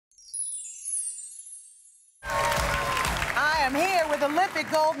am here with Olympic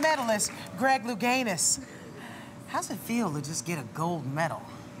gold medalist Greg Louganis. How's it feel to just get a gold medal?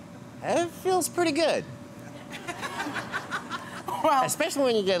 It feels pretty good. Well, especially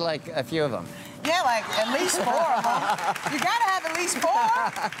when you get like a few of them. Yeah, like at least 4 of them. You gotta have at least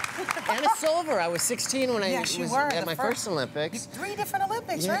 4. And a silver. I was 16 when I was at my first Olympics. 3 different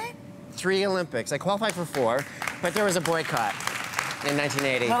Olympics, yeah. right? 3 Olympics. I qualified for 4, but there was a boycott in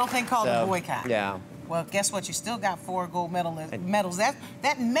 1980. Little thing called a boycott. Yeah. Well, guess what? You still got 4 gold medals.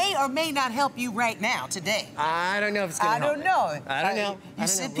 That may or may not help you right now, today. I don't know if it's gonna help me. I don't know. You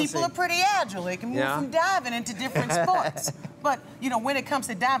said people are pretty agile. They can move from diving into different sports. But, you know, when it comes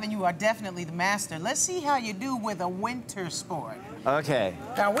to diving, you are definitely the master. Let's see how you do with a winter sport. Okay.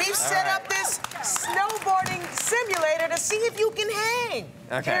 Now, we've set up this snowboarding simulator to see if you can hang.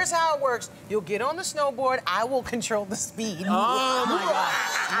 Okay. Here's how it works. You'll get on the snowboard. I will control the speed. Oh, my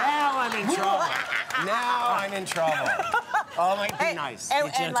gosh. Now I'm in trouble. Now I'm in trouble. Oh, my, be nice.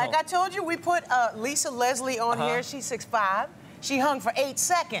 And like I told you, we put Lisa Leslie on here. She's 6'5". She hung for 8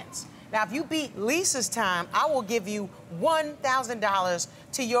 seconds. Now, if you beat Lisa's time, I will give you $1,000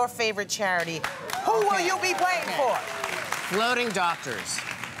 to your favorite charity. Who will you be playing for? Floating Doctors.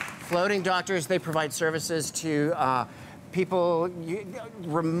 Floating Doctors, they provide services to people,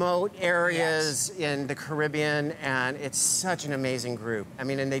 remote areas in the Caribbean, and it's such an amazing group. I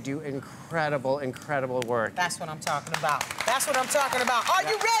mean, and they do incredible, incredible work. That's what I'm talking about. That's what I'm talking about. Are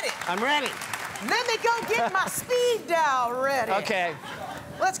you ready? I'm ready. Let me go get my speed dial ready. Okay.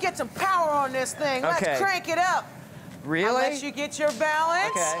 Let's get some power on this thing. Let's crank it up. Really? I'll let you get your balance.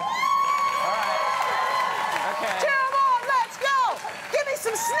 Okay. All right. Okay. Come on, let's go. Give me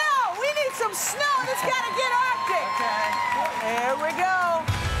some snow. We need some snow. It's got to get Arctic. Okay. Here we go.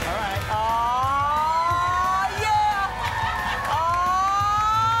 All right. Oh, yeah.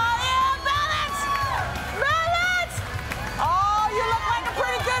 Oh, yeah. Balance. Balance. Oh, you look like you're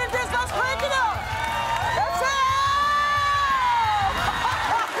pretty good at this. Let's crank it up. That's it.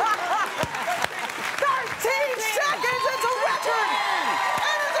 13 seconds. It's a record.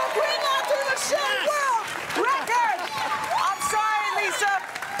 And it's a Queen Latifah world record. I'm sorry, Lisa.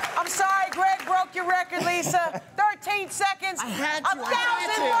 I'm sorry, Greg broke your record, Lisa. 13 seconds. I had to. $1,000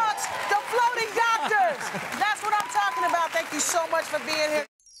 bucks. The Floating Doctors. That's what I'm talking about. Thank you so much for being here.